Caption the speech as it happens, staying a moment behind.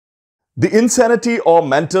The insanity or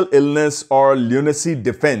mental illness or lunacy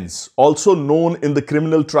defense, also known in the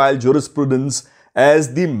criminal trial jurisprudence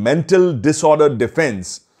as the mental disorder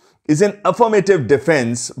defense, is an affirmative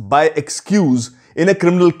defense by excuse in a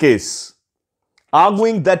criminal case,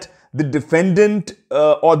 arguing that the defendant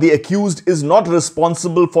or the accused is not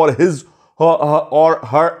responsible for his or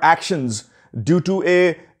her actions due to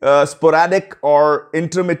a sporadic or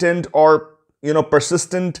intermittent or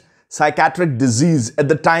persistent psychiatric disease at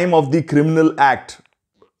the time of the criminal act,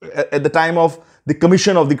 at the time of the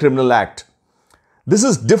commission of the criminal act. This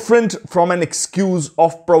is different from an excuse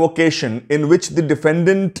of provocation in which the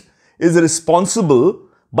defendant is responsible,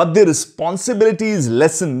 but the responsibility is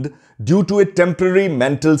lessened due to a temporary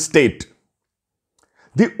mental state.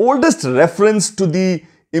 The oldest reference to the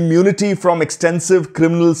immunity from extensive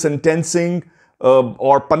criminal sentencing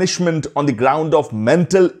or punishment on the ground of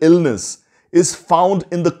mental illness is found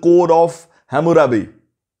in the Code of Hammurabi,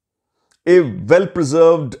 a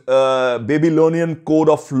well-preserved Babylonian code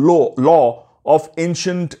of law of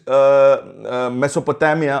ancient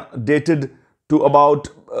Mesopotamia dated to about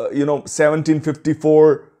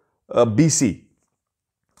 1754 BC.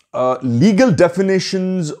 Legal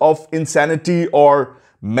definitions of insanity or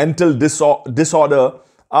mental disorder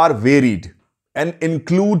are varied and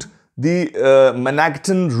include the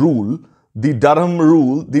Manhattan Rule, the Durham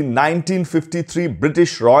Rule, the 1953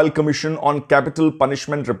 British Royal Commission on Capital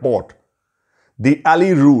Punishment Report, the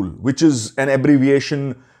Ali Rule, which is an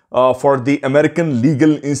abbreviation for the American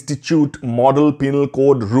Legal Institute Model Penal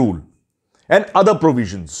Code Rule, and other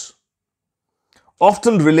provisions,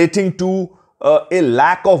 often relating to a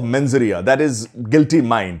lack of mens rea, that is, guilty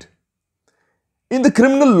mind. In the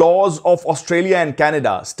criminal laws of Australia and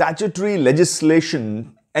Canada, statutory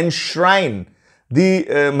legislation enshrine the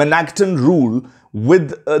Manhattan Rule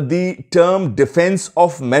with the term defense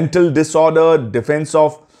of mental disorder, defense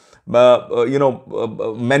of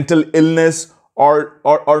mental illness,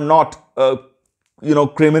 or not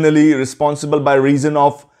criminally responsible by reason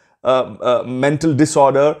of mental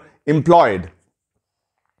disorder employed.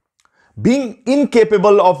 Being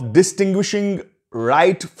incapable of distinguishing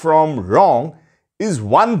right from wrong is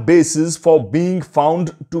one basis for being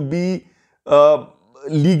found to be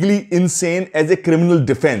legally insane as a criminal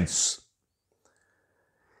defense.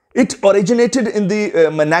 It originated in the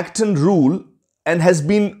Manhattan Rule and has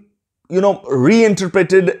been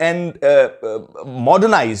reinterpreted and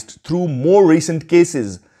modernized through more recent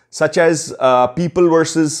cases such as People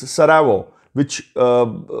versus Sarajevo, which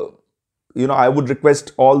I would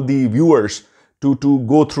request all the viewers to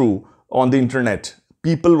go through on the internet.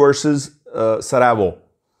 People versus Sarajevo.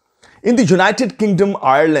 In the United Kingdom,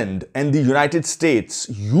 Ireland, and the United States,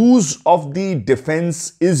 use of the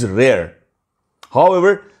defense is rare.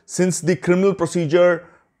 However, since the Criminal Procedure,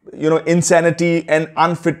 Insanity and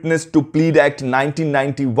Unfitness to Plead Act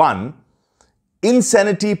 1991,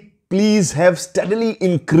 insanity pleas have steadily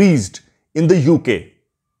increased in the UK.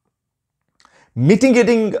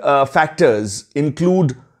 Mitigating factors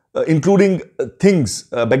including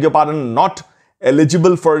things, not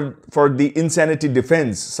eligible for the insanity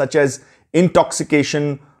defense, such as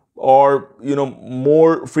intoxication or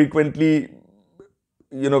more frequently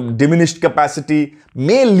diminished capacity,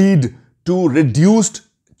 may lead to reduced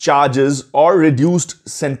charges or reduced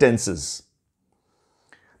sentences.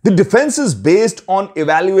 The defense is based on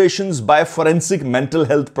evaluations by forensic mental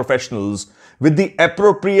health professionals with the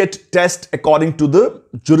appropriate test according to the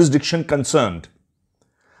jurisdiction concerned.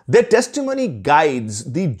 Their testimony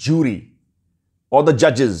guides the jury or the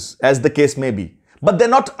judges, as the case may be, but they're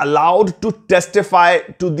not allowed to testify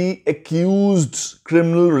to the accused's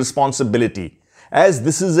criminal responsibility, as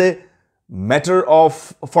this is a matter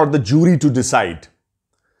for the jury to decide.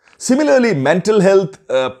 Similarly, mental health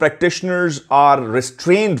practitioners are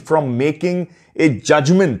restrained from making a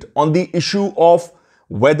judgment on the issue of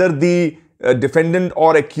whether the defendant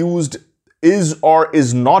or accused is or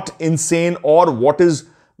is not insane, or what is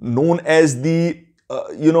known as the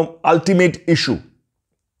ultimate issue.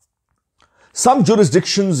 Some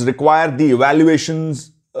jurisdictions require the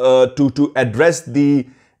evaluations to address the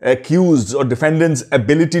accused or defendant's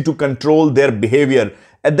ability to control their behavior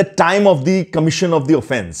at the time of the commission of the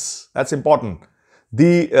offense. That's important.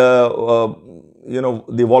 The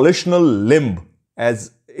volitional limb,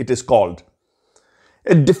 as it is called.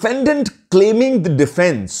 A defendant claiming the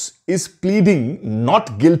defense is pleading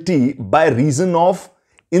not guilty by reason of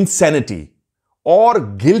insanity, or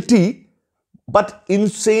guilty but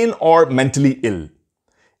insane or mentally ill.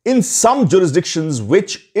 In some jurisdictions,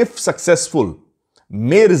 which, if successful,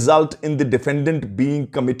 may result in the defendant being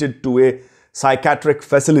committed to a psychiatric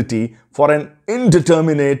facility for an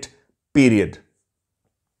indeterminate period.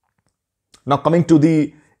 Now, coming to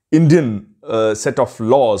the Indian set of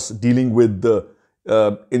laws dealing with the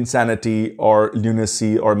insanity or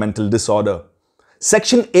lunacy or mental disorder.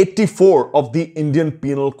 Section 84 of the Indian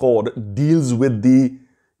Penal Code deals with the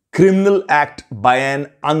criminal act by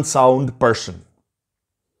an unsound person.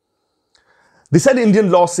 The said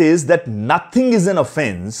Indian law says that nothing is an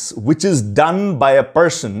offense which is done by a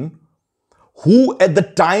person who at the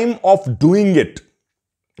time of doing it,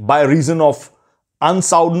 by reason of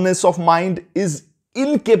unsoundness of mind, is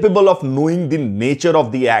incapable of knowing the nature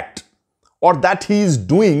of the act, or that he is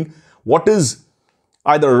doing what is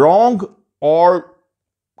either wrong or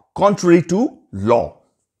contrary to law.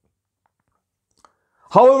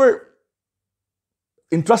 However,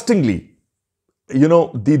 interestingly,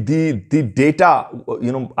 the data,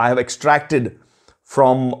 I have extracted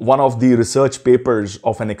from one of the research papers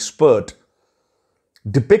of an expert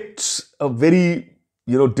depicts a very,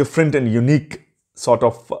 different and unique sort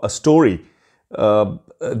of a story.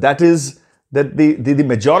 That is that the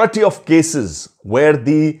majority of cases where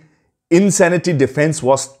the insanity defense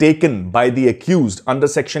was taken by the accused under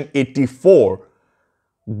Section 84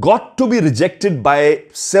 got to be rejected by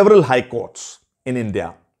several high courts in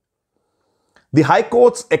India. The high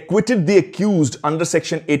courts acquitted the accused under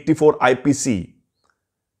Section 84 IPC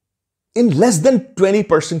in less than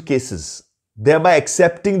 20% cases, thereby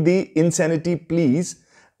accepting the insanity pleas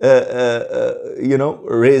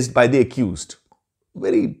raised by the accused.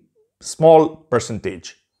 Very small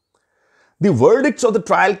percentage. The verdicts of the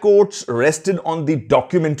trial courts rested on the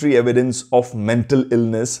documentary evidence of mental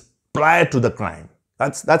illness prior to the crime.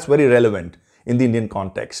 That's very relevant in the Indian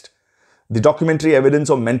context. The documentary evidence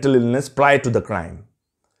of mental illness prior to the crime.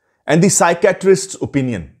 And the psychiatrist's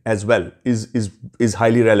opinion as well is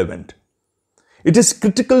highly relevant. It is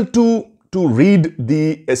critical to read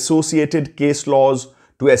the associated case laws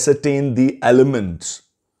to ascertain the elements,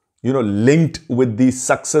 linked with the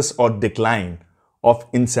success or decline of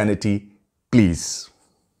insanity pleas.